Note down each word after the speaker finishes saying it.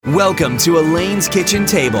Welcome to Elaine's Kitchen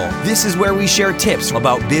Table. This is where we share tips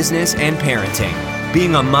about business and parenting.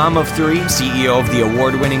 Being a mom of three, CEO of the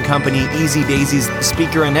award-winning company Easy Daisy's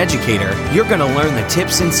speaker and educator, you're going to learn the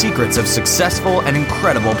tips and secrets of successful and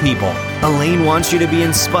incredible people. Elaine wants you to be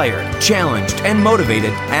inspired, challenged, and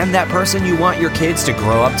motivated, and that person you want your kids to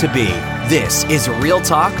grow up to be. This is Real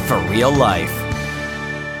Talk for Real Life.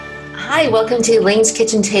 Hi, welcome to Elaine's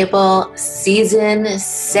Kitchen Table, Season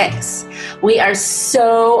 6. We are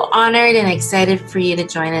so honored and excited for you to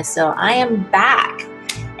join us. So I am back,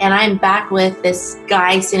 and I'm back with this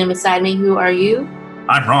guy sitting beside me. Who are you?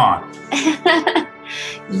 I'm Ron.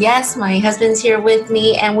 Yes, my husband's here with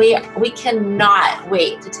me, and we cannot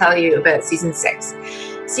wait to tell you about Season 6.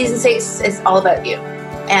 Season 6 is all about you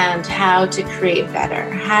and how to create better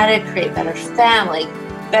family,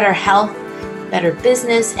 better health, better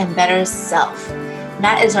business, and better self.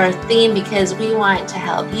 That is our theme because we want to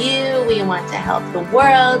help you. We want to help the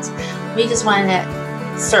world. We just want to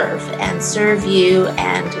serve you.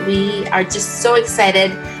 And we are just so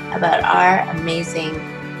excited about our amazing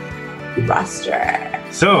roster.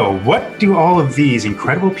 So, what do all of these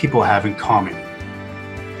incredible people have in common?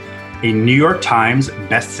 A New York Times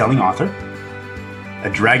best-selling author, a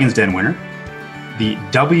Dragon's Den winner, the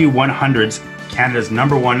W100's Canada's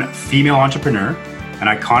 #1 female entrepreneur, an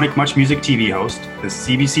iconic Much Music TV host, the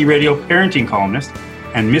CBC Radio parenting columnist,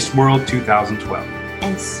 and Miss World 2012.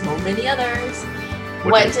 And so many others.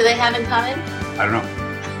 What do they have in common? I don't know.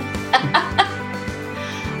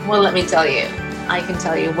 Well, let me tell you. I can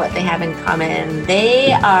tell you what they have in common.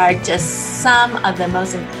 They are just some of the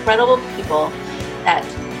most incredible people that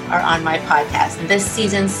are on my podcast this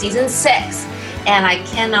season, Season 6. And I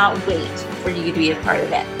cannot wait for you to be a part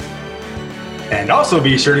of it. And also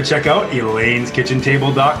be sure to check out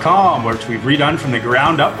Elaine'sKitchenTable.com, which we've redone from the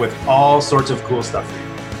ground up with all sorts of cool stuff.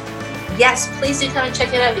 Yes, please do come and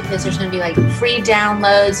check it out because there's going to be like free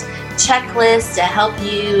downloads, checklists to help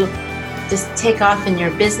you just take off in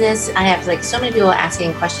your business. I have like so many people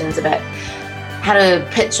asking questions about how to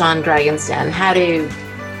pitch on Dragon's Den, how to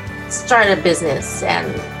start a business, and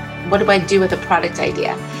what do I do with a product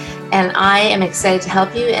idea. And I am excited to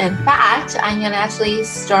help you. In fact, I'm going to actually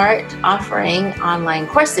start offering online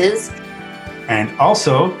courses. And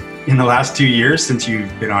also, in the last 2 years since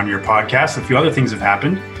you've been on your podcast, a few other things have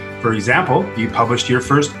happened. For example, you published your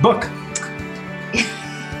first book.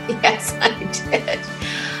 Yes,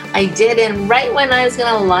 I did. And right when I was going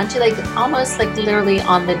to launch it, almost literally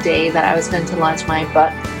on the day that I was going to launch my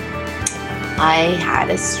book, I had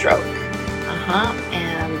a stroke.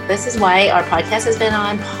 And this is why our podcast has been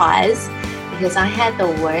on pause, because I had the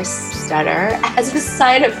worst stutter as a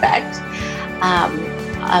side effect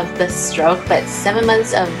of the stroke. But 7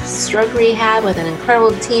 months of stroke rehab with an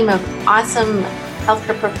incredible team of awesome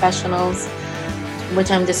healthcare professionals, which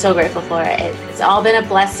I'm just so grateful for. It's all been a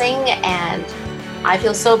blessing, and I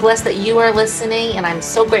feel so blessed that you are listening, and I'm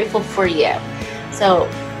so grateful for you. So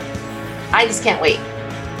I just can't wait.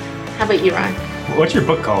 How about you, Ron? What's your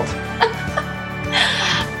book called?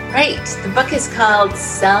 Right. The book is called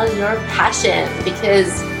Sell Your Passion,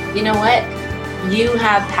 because you know what? You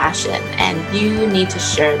have passion and you need to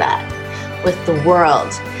share that with the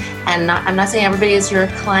world. And I'm not saying everybody is your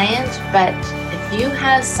client, but if you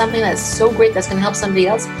have something that's so great that's going to help somebody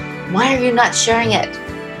else, why are you not sharing it?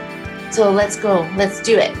 So let's go. Let's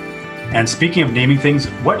do it. And speaking of naming things,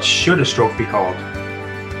 what should a stroke be called?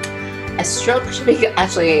 A stroke should be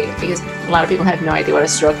actually, because a lot of people have no idea what a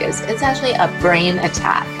stroke is, it's actually a brain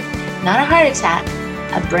attack. Not a heart attack,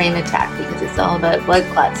 a brain attack, because it's all about blood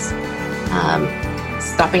clots,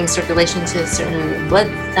 stopping circulation to certain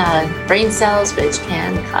brain cells, which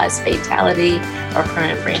can cause fatality or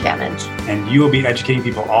permanent brain damage. And you will be educating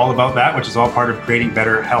people all about that, which is all part of creating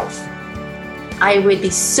better health. I would be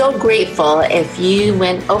so grateful if you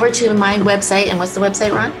went over to my website. And what's the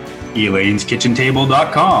website, Ron?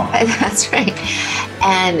 Elaine'sKitchenTable.com. That's right.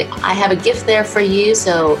 And I have a gift there for you.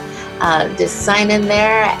 So just sign in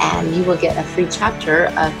there and you will get a free chapter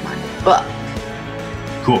of my book.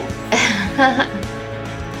 Cool.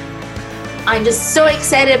 I'm just so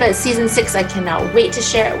excited about Season 6. I cannot wait to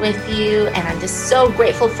share it with you. And I'm just so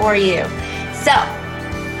grateful for you. So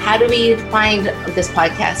how do we find this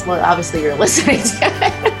podcast? Well, obviously you're listening to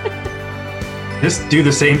it. Just do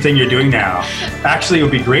the same thing you're doing now. Actually, it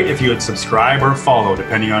would be great if you would subscribe or follow,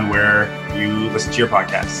 depending on where you listen to your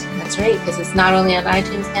podcasts. That's right, because it's not only on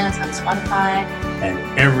iTunes now, it's on Spotify. And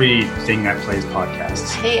everything that plays podcasts.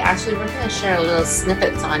 Hey, actually, we're going to share little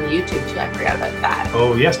snippets on YouTube too. I forgot about that.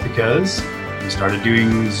 Oh, yes, because we started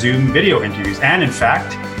doing Zoom video interviews. And in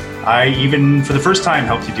fact, I even, for the first time,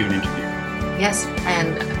 helped you do an interview. Yes,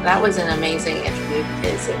 and that was an amazing interview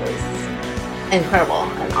because it was incredible.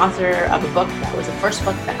 An author of a book that was the first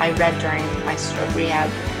book that I read during my stroke rehab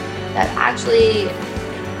that actually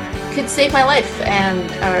could save my life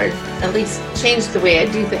or at least change the way I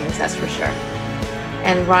do things, that's for sure.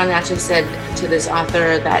 And Ron actually said to this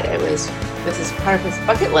author that this is part of his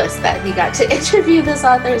bucket list that he got to interview this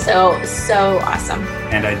author. So awesome.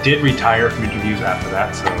 And I did retire from interviews after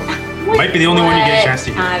that, so might be the only one you get a chance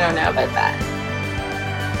to hear. I don't know about that.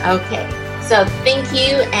 Okay, so thank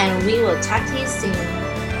you, and we will talk to you soon.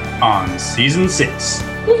 On season 6.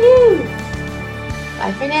 Woohoo!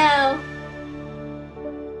 Bye for now.